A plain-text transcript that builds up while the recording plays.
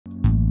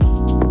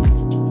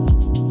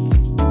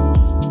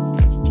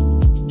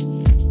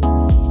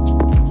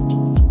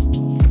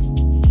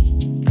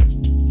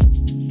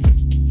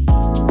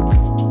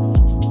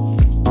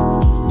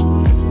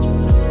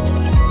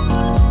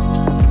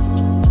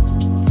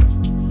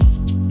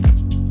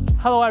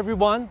Hello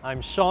everyone, I'm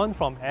Sean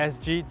from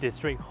SG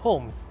District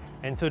Homes,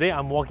 and today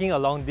I'm walking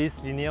along this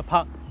linear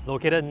park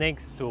located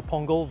next to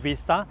Punggol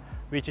Vista,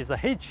 which is a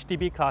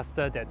HDB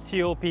cluster that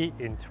TOP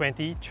in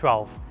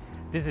 2012.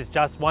 This is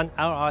just one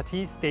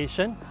LRT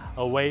station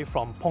away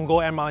from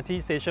Punggol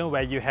MRT station,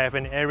 where you have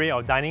an area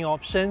of dining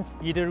options,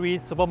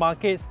 eateries,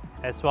 supermarkets,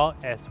 as well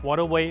as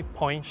Waterway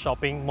Point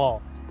shopping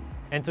mall.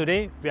 And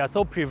today, we are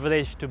so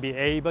privileged to be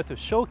able to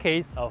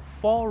showcase a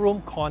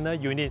 4-room corner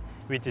unit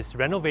which is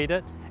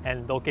renovated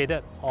and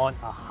located on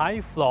a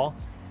high floor.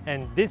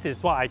 And this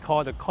is what I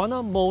call the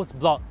cornermost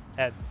block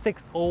at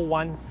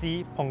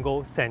 601C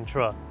Punggol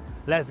Central.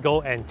 Let's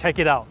go and check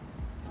it out.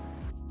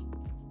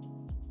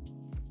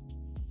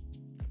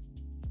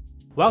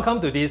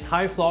 Welcome to this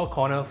high floor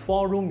corner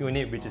 4-room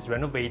unit which is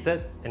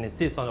renovated, and it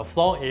sits on a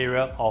floor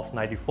area of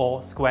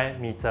 94 square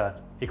meter.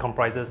 It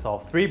comprises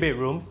of 3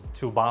 bedrooms,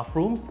 2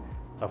 bathrooms,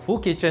 a full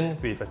kitchen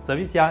with a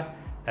service yard,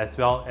 as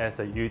well as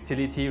a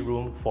utility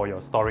room for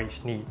your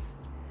storage needs.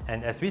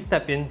 And as we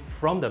step in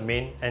from the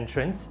main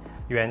entrance,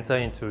 you enter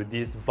into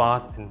this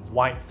vast and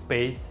wide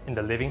space in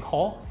the living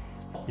hall.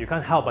 You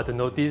can't help but to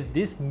notice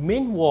this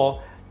main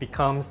wall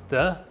becomes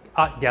the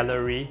art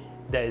gallery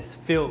that is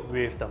filled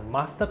with the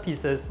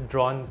masterpieces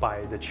drawn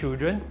by the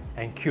children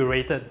and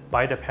curated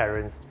by the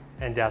parents.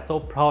 And they are so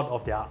proud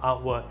of their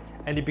artwork,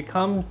 and it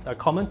becomes a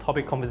common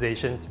topic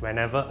conversations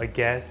whenever a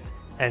guest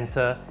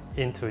enter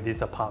into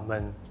this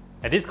apartment.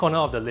 At this corner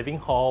of the living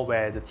hall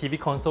where the TV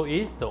console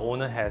is, the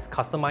owner has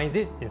customized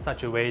it in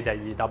such a way that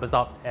it doubles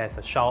up as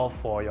a shelf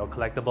for your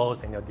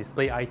collectibles and your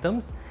display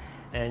items.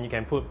 And you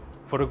can put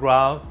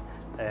photographs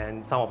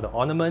and some of the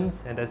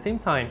ornaments, and at the same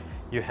time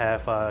you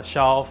have a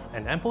shelf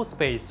and ample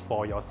space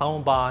for your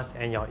sound bars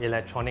and your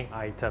electronic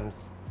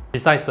items.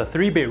 Besides the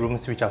 3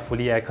 bedrooms which are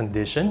fully air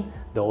conditioned,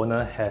 the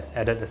owner has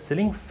added a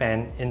ceiling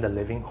fan in the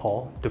living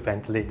hall to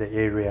ventilate the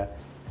area.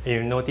 And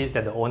you notice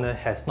that the owner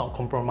has not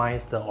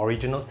compromised the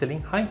original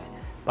ceiling height,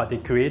 but they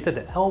created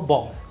the L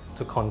box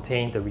to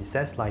contain the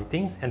recessed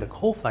lightings and the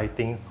cove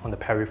lightings on the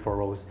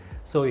peripherals,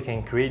 so you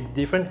can create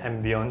different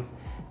ambience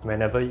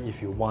whenever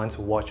if you want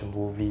to watch a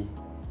movie.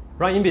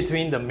 Right in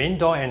between the main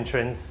door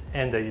entrance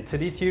and the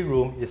utility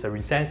room is a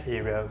recessed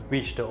area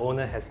which the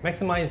owner has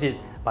maximized it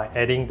by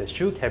adding the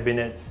shoe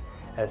cabinets,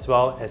 as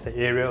well as an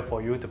area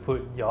for you to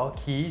put your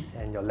keys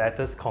and your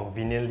letters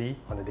conveniently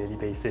on a daily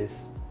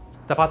basis.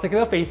 The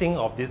particular facing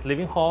of this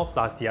living hall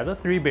plus the other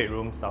 3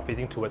 bedrooms are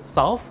facing towards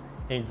south,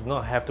 and you do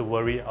not have to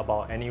worry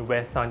about any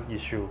west sun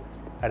issue.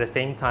 At the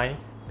same time,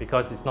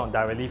 because it's not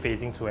directly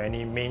facing to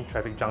any main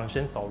traffic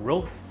junctions or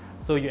roads,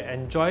 so you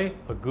enjoy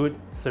a good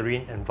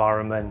serene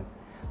environment.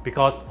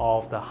 Because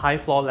of the high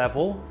floor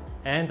level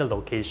and the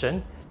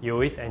location, you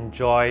always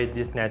enjoy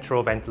this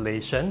natural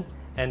ventilation,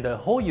 and the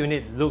whole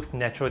unit looks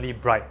naturally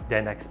bright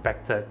than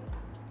expected.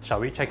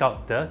 Shall we check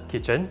out the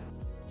kitchen?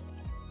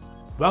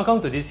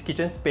 Welcome to this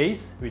kitchen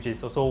space, which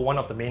is also one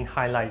of the main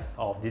highlights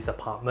of this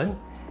apartment.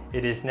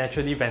 It is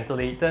naturally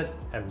ventilated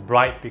and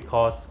bright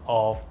because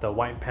of the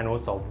wide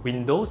panels of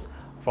windows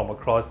from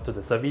across to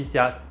the service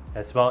yard,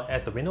 as well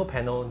as the window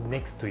panel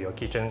next to your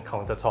kitchen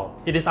countertop.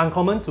 It is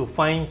uncommon to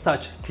find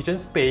such kitchen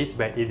space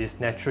where it is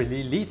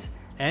naturally lit,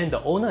 and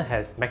the owner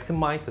has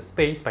maximized the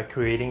space by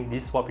creating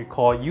this what we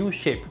call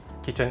U-shaped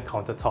kitchen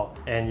countertop.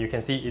 And you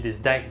can see it is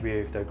decked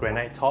with the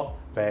granite top,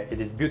 where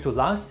it is built to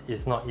last,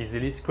 it's not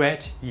easily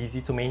scratched, easy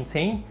to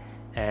maintain,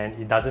 and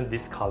it doesn't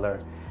discolor.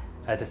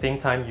 At the same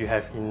time, you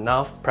have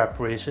enough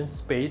preparation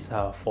space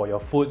for your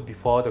food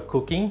before the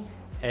cooking,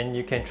 and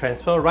you can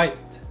transfer right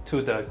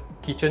to the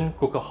kitchen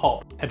cooker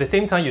hob. At the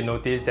same time, you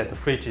notice that the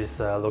fridge is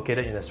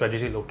located in a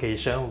strategic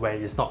location where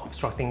it's not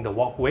obstructing the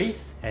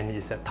walkways, and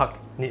it's tucked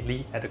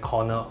neatly at the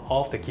corner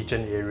of the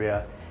kitchen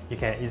area. You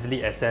can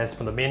easily access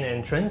from the main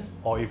entrance,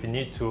 or if you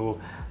need to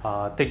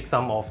take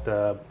some of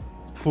the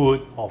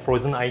food or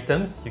frozen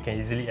items, you can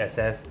easily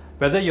access.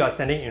 Whether you are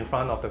standing in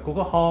front of the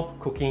cooker hob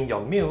cooking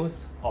your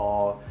meals,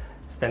 or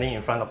standing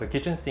in front of the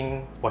kitchen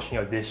sink washing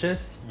your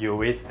dishes, you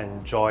always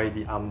enjoy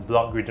the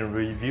unblocked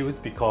greenery views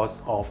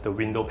because of the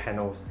window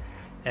panels.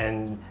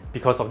 And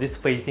because of this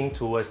facing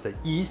towards the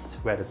east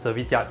where the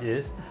service yard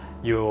is,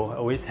 you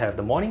always have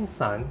the morning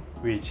sun,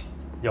 which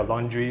your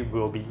laundry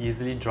will be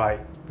easily dried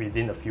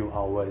within a few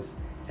hours.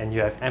 And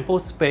you have ample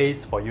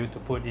space for you to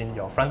put in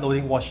your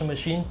front-loading washing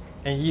machine,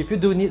 and if you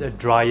do need a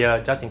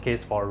dryer just in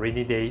case for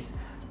rainy days,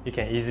 you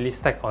can easily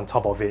stack on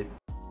top of it.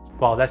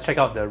 Well, let's check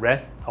out the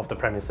rest of the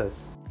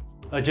premises.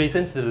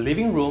 Adjacent to the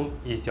living room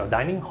is your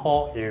dining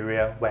hall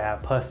area, where I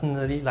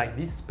personally like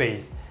this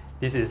space.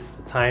 This is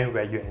the time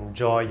where you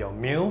enjoy your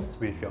meals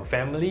with your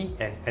family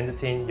and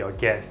entertain your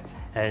guests.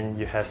 And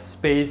you have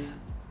space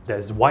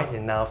that's wide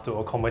enough to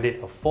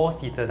accommodate a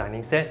 4-seater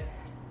dining set.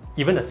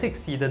 Even a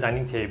 6-seater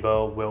dining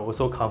table will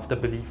also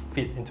comfortably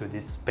fit into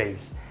this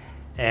space.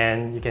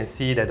 And you can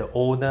see that the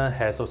owner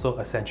has also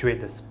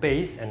accentuated the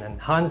space and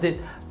enhanced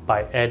it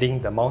by adding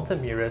the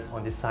mounted mirrors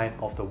on this side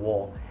of the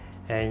wall.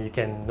 And you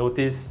can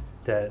notice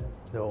that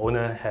the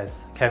owner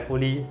has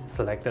carefully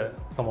selected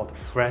some of the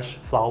fresh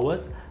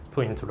flowers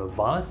put into the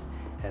vase,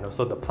 and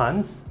also the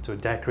plants to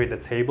decorate the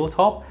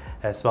tabletop,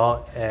 as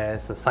well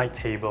as a side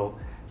table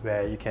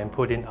where you can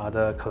put in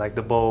other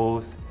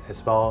collectibles,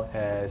 as well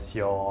as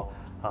your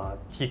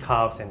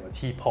teacups and your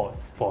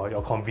teapots for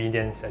your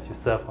convenience as you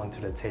serve onto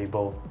the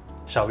table.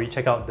 Shall we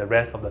check out the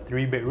rest of the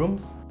 3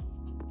 bedrooms?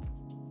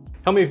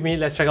 Come with me,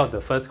 let's check out the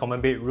first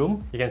common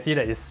bedroom. You can see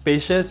that it's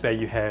spacious, where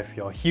you have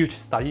your huge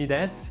study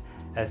desk,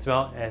 as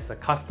well as a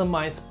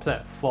customized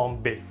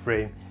platform bed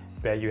frame,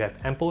 where you have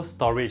ample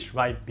storage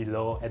right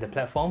below at the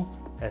platform,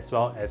 as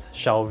well as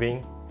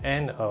shelving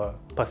and a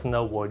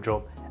personal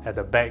wardrobe at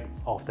the back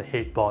of the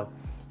headboard.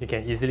 You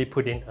can easily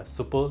put in a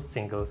super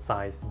single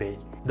size bed.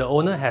 The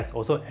owner has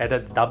also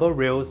added double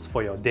rails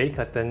for your day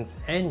curtains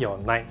and your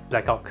night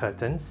blackout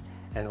curtains,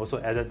 and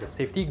also added the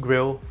safety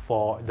grille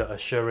for the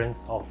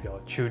assurance of your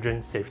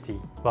children's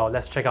safety. Well,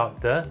 let's check out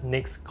the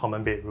next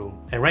common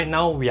bedroom. And right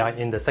now we are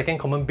in the second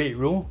common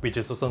bedroom, which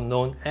is also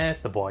known as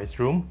the boys'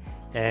 room.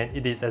 And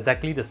it is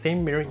exactly the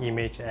same mirror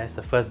image as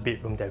the first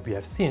bedroom that we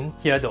have seen.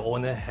 Here the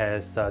owner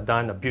has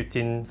done a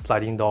built-in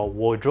sliding door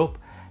wardrobe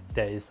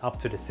that is up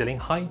to the ceiling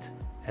height,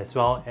 as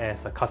well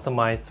as a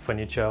customized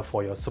furniture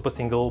for your super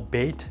single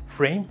bed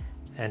frame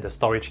and the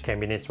storage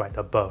cabinets right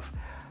above.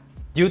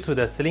 Due to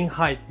the ceiling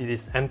height, it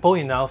is ample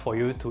enough for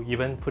you to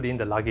even put in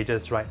the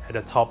luggages right at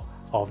the top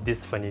of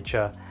this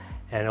furniture.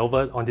 And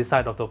over on this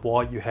side of the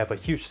wall, you have a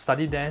huge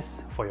study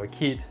desk for your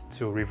kid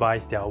to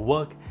revise their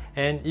work,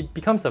 and it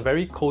becomes a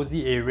very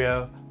cozy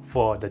area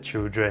for the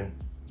children.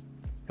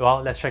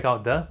 Well, let's check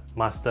out the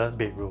master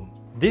bedroom.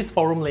 This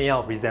 4-room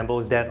layout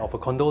resembles that of a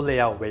condo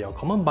layout, where your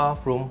common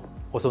bathroom,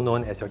 also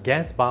known as your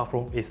guest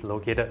bathroom, is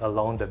located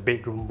along the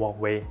bedroom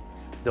walkway.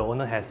 The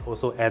owner has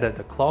also added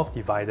the cloth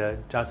divider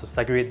just to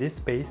segregate this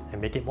space and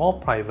make it more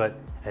private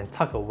and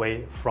tuck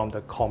away from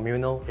the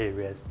communal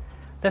areas.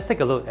 Let's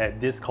take a look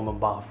at this common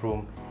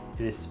bathroom.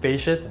 It is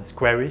spacious and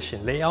squarish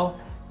in layout,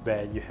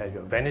 where you have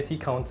your vanity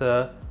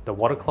counter, the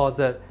water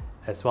closet,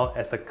 as well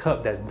as a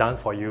curb that's done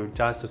for you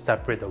just to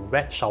separate the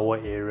wet shower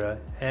area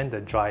and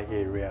the dry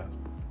area.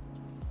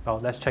 Now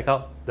let's check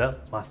out the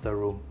master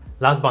room.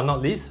 Last but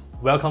not least,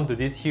 welcome to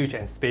this huge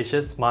and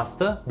spacious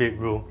master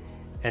bedroom.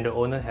 And the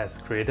owner has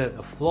created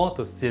a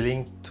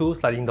floor-to-ceiling 2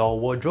 sliding door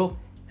wardrobe,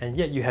 and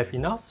yet you have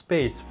enough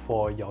space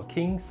for your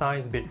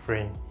king-size bed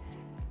frame.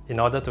 In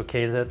order to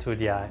cater to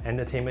their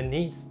entertainment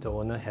needs, the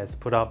owner has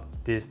put up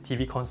this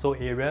TV console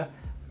area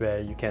where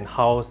you can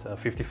house a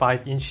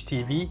 55-inch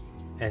TV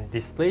and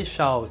display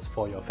shelves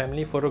for your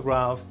family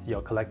photographs,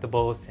 your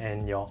collectibles,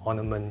 and your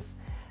ornaments.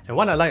 And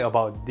what I like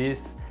about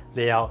this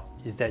layout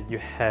is that you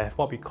have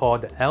what we call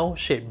the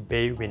L-shaped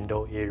bay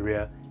window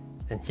area.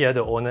 And here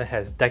the owner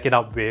has decked it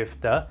up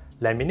with the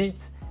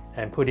laminates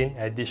and put in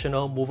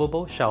additional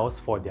movable shelves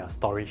for their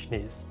storage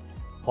needs.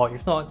 Or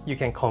if not, you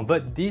can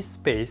convert this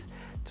space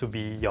to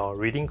be your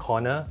reading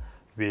corner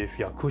with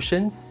your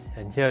cushions,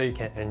 and here you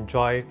can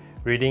enjoy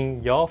reading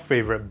your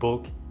favorite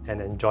book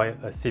and enjoy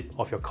a sip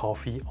of your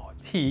coffee or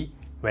tea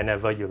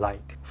whenever you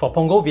like. For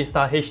Punggol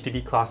Vista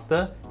HDB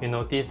cluster, you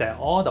notice that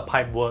all the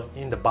pipework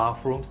in the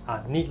bathrooms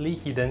are neatly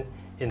hidden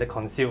in the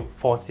concealed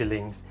false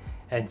ceilings.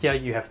 And here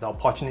you have the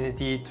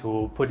opportunity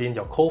to put in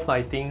your cold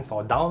lightings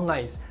or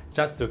downlights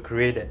just to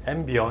create an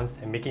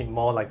ambience and make it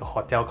more like a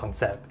hotel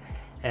concept.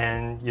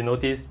 And you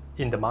notice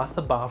in the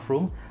master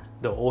bathroom,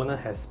 the owner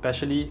has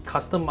specially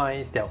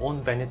customized their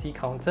own vanity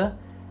counter,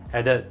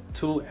 added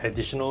 2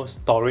 additional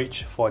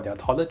storage for their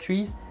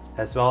toiletries,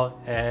 as well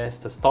as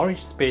the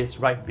storage space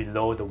right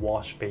below the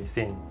wash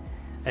basin.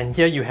 And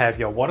here you have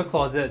your water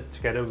closet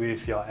together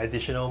with your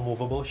additional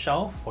movable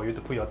shelf for you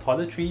to put your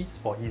toiletries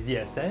for easy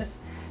access.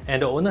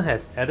 And the owner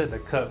has added the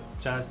curb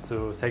just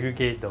to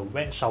segregate the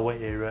wet shower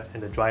area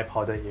and the dry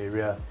powder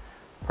area.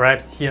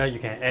 Perhaps here you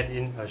can add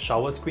in a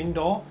shower screen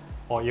door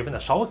or even a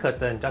shower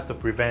curtain just to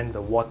prevent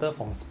the water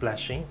from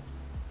splashing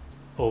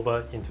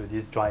over into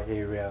this dry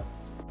area.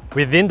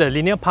 Within the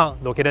linear park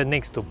located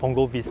next to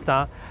Punggol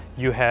Vista,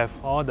 you have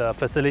all the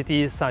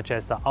facilities such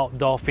as the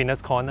outdoor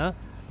fitness corner,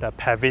 the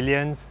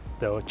pavilions,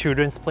 the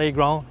children's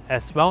playground,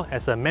 as well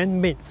as a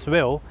man-made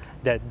swale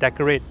that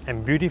decorate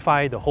and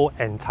beautify the whole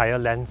entire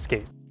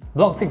landscape.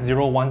 Block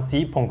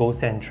 601C Punggol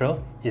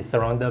Central is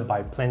surrounded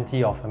by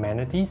plenty of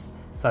amenities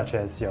such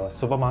as your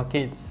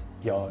supermarkets,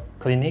 your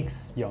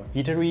clinics, your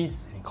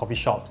eateries and coffee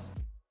shops.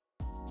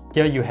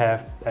 Here you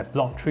have at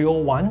Block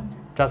 301,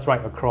 just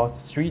right across the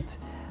street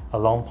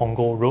along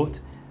Punggol Road,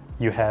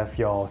 you have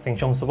your Sheng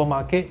Siong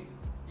supermarket,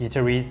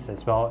 eateries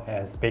as well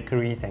as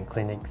bakeries and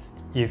clinics.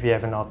 If you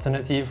have an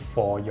alternative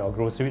for your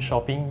grocery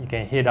shopping, you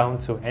can head down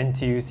to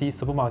NTUC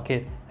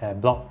Supermarket at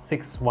Block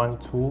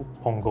 612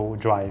 Punggol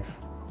Drive.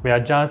 We are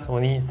just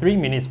only 3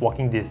 minutes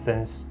walking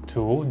distance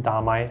to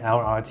Damai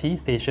LRT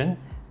station,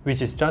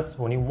 which is just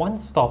only 1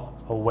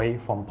 stop away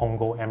from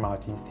Punggol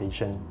MRT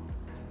station.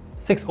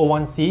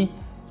 601C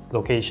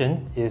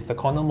location is the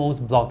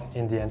cornermost block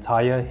in the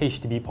entire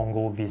HDB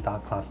Punggol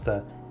Vista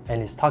cluster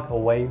and is tucked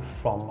away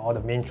from all the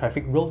main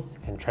traffic roads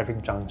and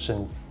traffic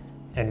junctions,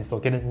 and is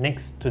located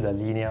next to the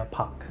linear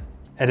park.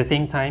 At the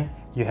same time,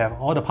 you have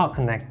all the park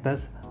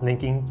connectors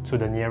linking to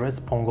the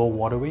nearest Punggol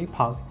Waterway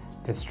Park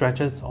that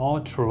stretches all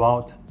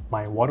throughout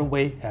my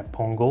waterway at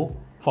Punggol.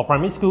 For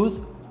primary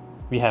schools,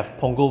 we have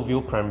Punggol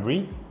View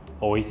Primary,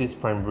 Oasis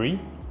Primary,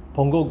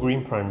 Punggol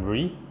Green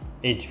Primary,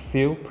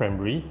 Edgefield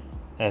Primary,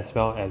 as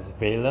well as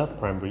Valor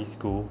Primary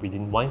School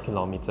within 1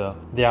 kilometer.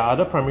 There are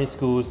other primary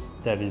schools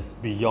that is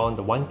beyond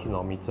the 1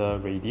 kilometer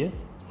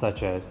radius,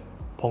 such as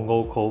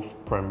Punggol Cove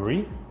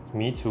Primary,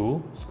 Me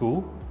Too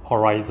School,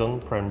 Horizon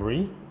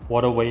Primary,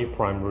 Waterway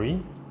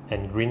Primary,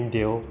 and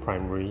Greendale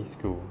Primary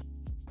School.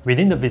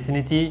 Within the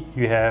vicinity,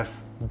 you have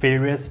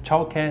various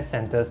childcare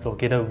centres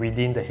located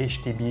within the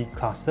HDB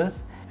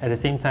clusters. At the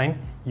same time,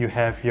 you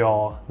have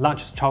your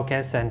large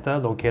childcare centre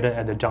located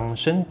at the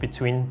junction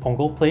between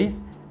Punggol Place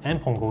and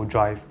Punggol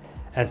Drive,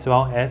 as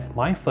well as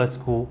my first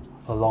school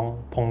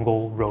along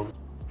Punggol Road.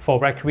 For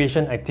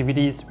recreation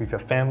activities with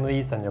your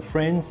families and your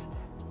friends,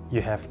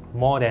 you have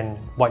more than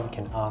what you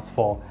can ask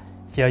for.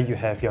 Here you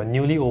have your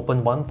newly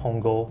opened One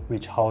Punggol,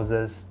 which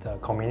houses the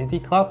community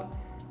club,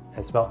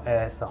 as well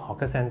as the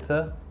hawker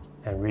centre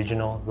and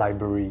regional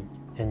library.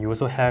 And you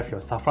also have your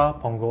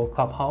Safra Punggol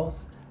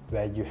Clubhouse,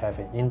 where you have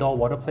an indoor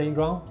water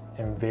playground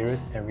and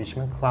various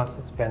enrichment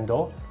classes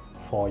vendor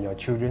for your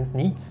children's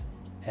needs,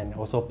 and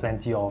also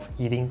plenty of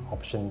eating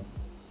options.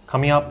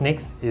 Coming up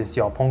next is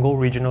your Punggol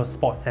Regional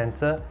Sports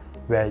Centre,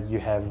 where you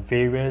have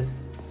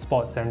various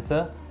sports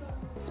centre,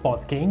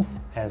 sports games,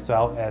 as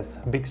well as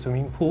big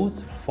swimming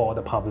pools for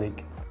the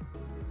public.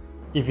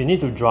 If you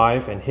need to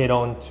drive and head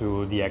on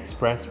to the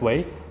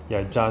expressway,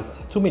 you're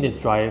just 2 minutes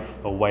drive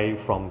away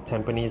from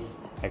Tampines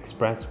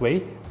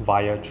Expressway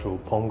via through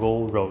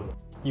Punggol Road.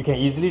 You can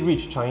easily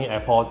reach Changi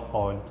Airport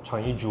or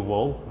Changi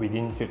Jewel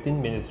within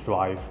 15 minutes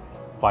drive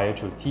via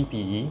through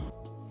TPE.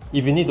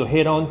 If you need to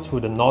head on to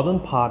the northern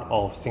part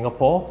of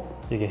Singapore,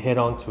 you can head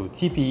on to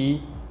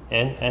TPE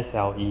and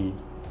SLE.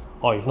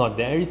 Or if not,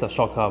 there is a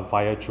shortcut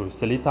via through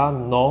Seletar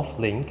North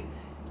Link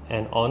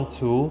and on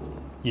to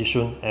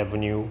Yishun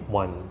Avenue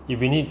 1.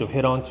 If you need to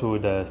head on to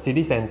the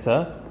city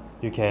centre,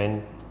 you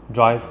can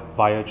drive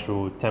via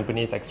through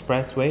Tampines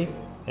Expressway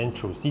and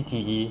through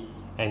CTE,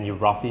 and it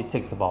roughly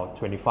takes about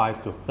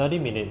 25 to 30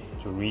 minutes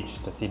to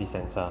reach the city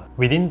centre.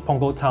 Within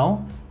Punggol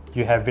Town,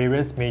 you have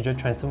various major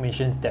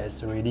transformations that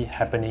is already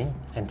happening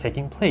and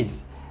taking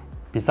place.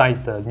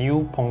 Besides the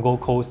new Punggol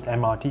Coast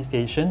MRT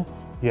station,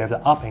 you have the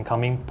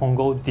up-and-coming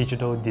Punggol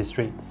Digital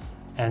District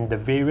and the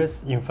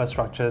various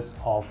infrastructures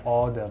of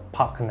all the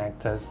park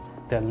connectors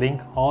that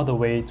link all the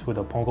way to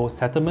the Punggol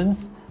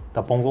settlements,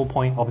 the Punggol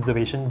Point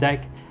Observation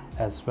Deck,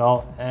 as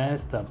well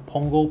as the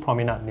Punggol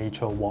Promenade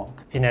Nature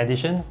Walk. In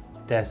addition,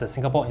 there's the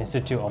Singapore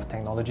Institute of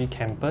Technology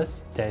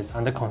campus that is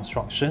under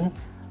construction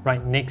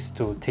right next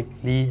to Teck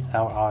Lee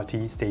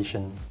LRT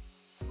station.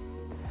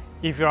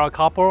 If you're a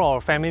couple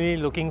or family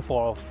looking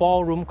for a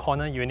 4-room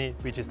corner unit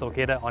which is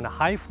located on a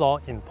high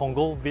floor in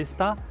Punggol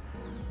Vista,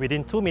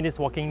 within 2 minutes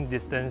walking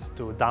distance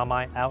to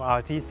Damai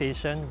LRT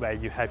station, where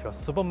you have your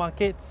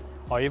supermarkets,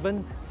 or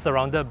even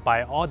surrounded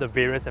by all the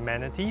various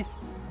amenities,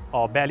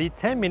 or barely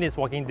 10 minutes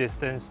walking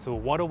distance to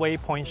Waterway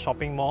Point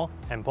shopping mall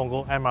and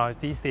Punggol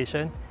MRT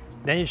station,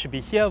 then you should be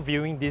here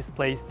viewing this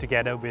place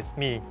together with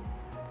me.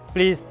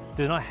 Please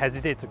do not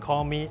hesitate to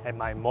call me at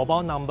my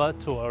mobile number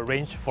to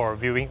arrange for a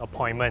viewing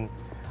appointment.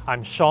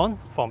 I'm Sean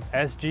from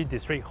SG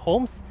District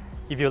Homes.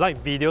 If you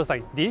like videos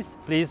like this,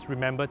 please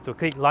remember to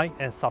click like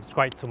and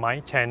subscribe to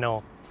my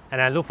channel.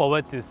 And I look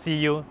forward to see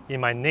you in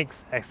my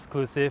next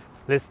exclusive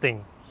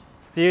listing.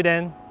 See you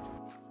then!